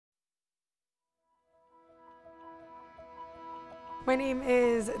My name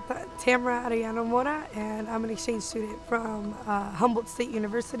is Tamara Arellano Mora, and I'm an exchange student from Humboldt State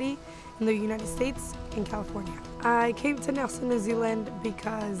University in the United States in California. I came to Nelson, New Zealand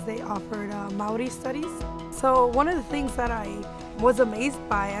because they offered Maori studies. So one of the things that I was amazed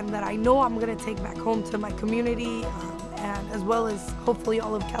by and that I know I'm going to take back home to my community and as well as hopefully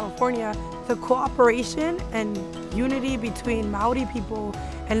all of California, the cooperation and unity between Maori people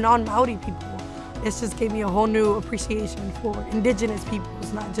and non-Maori people. It's just gave me a whole new appreciation for indigenous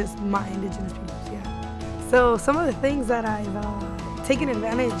peoples, not just my indigenous peoples, yeah. So some of the things that I've taken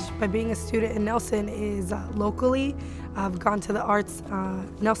advantage by being a student in Nelson is locally, I've gone to the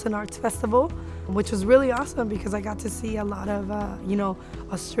Nelson Arts Festival, which was really awesome because I got to see a lot of,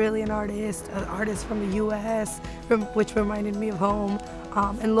 Australian artists, artists from the US, which reminded me of home,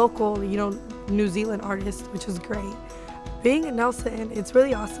 and local, New Zealand artists, which was great. Being in Nelson, it's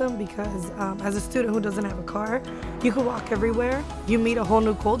really awesome because as a student who doesn't have a car, you can walk everywhere, you meet a whole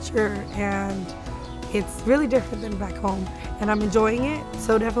new culture, and it's really different than back home. And I'm enjoying it,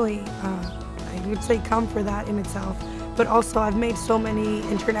 so definitely I would say come for that in itself. But also I've made so many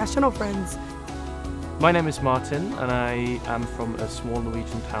international friends. My name is Martin, and I am from a small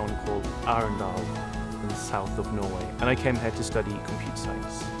Norwegian town called Arendal in the south of Norway. And I came here to study computer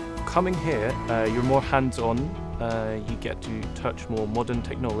science. Coming here, you're more hands-on, you get to touch more modern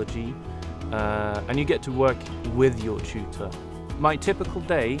technology, and you get to work with your tutor. My typical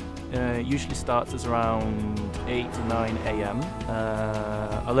day usually starts as around 8 to 9 a.m.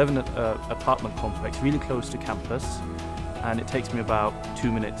 I live in an apartment complex really close to campus, and it takes me about 2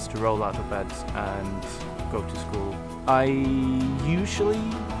 minutes to roll out of bed and go to school. I usually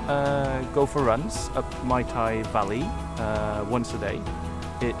go for runs up Mai Tai Valley once a day.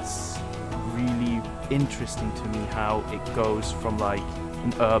 It's really interesting to me how it goes from like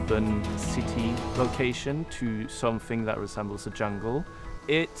an urban city location to something that resembles a jungle.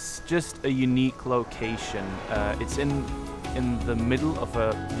 It's just a unique location. It's in the middle of a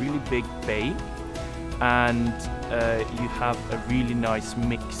really big bay, and you have a really nice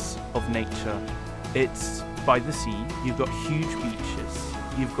mix of nature. It's by the sea, you've got huge beaches,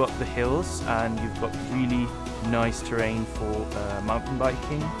 you've got the hills, and you've got really nice terrain for mountain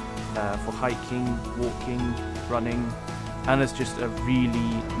biking, for hiking, walking, running, and it's just a really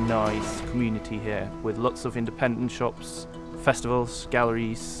nice community here with lots of independent shops, festivals,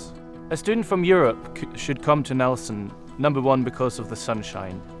 galleries. A student from Europe should come to Nelson, number one, because of the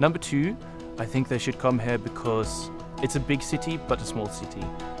sunshine. Number two, I think they should come here because it's a big city but a small city.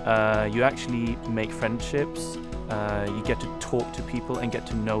 You actually make friendships, you get to talk to people and get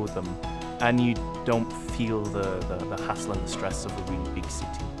to know them, and you don't feel the hassle and the stress of a really big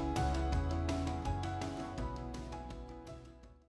city.